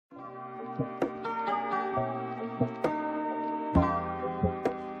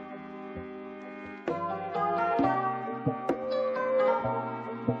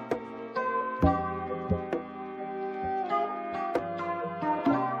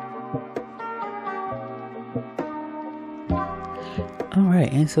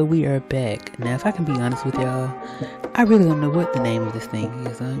Alright, and so we are back. Now, if I can be honest with y'all, I really don't know what the name of this thing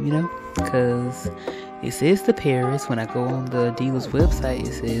is, because it says the Paris. When I go on the dealer's website,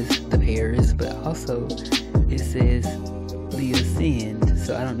 it says the Paris, but also it says the Ascend.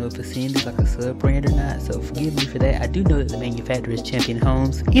 So I don't know if Ascend is like a sub-brand or not, so forgive me for that. I do know that the manufacturer is Champion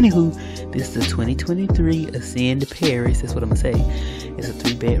Homes. Anywho, this is the 2023 Ascend Paris. That's what I'm gonna say. It's a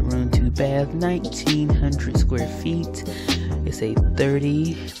 3-bedroom, 2-bath, 1,900 square feet. It's a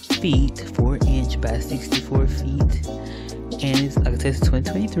 30 feet 4 inch by 64 feet, and it's, like I said, it's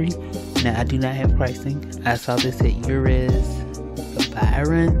 2023. Now, I do not have pricing. I saw this at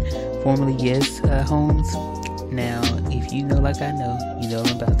Byron, formerly Yes Homes. Now, if you know like I know, you know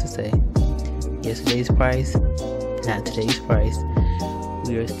what I'm about to say. Yesterday's price, not today's price.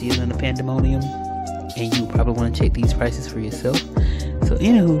 We are still in a pandemonium, and you probably want to check these prices for yourself. So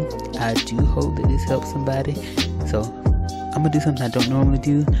anywho, I do hope that this helps somebody. So I'm gonna do something I don't normally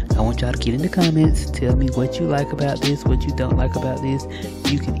do. I want y'all to get in the comments, tell me what you like about this, what you don't like about this.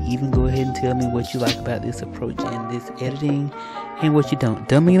 You can even go ahead and tell me what you like about this approach and this editing, and what you don't.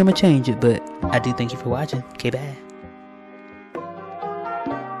 Don't mean I'm gonna change it, but I do thank you for watching. Okay, bye.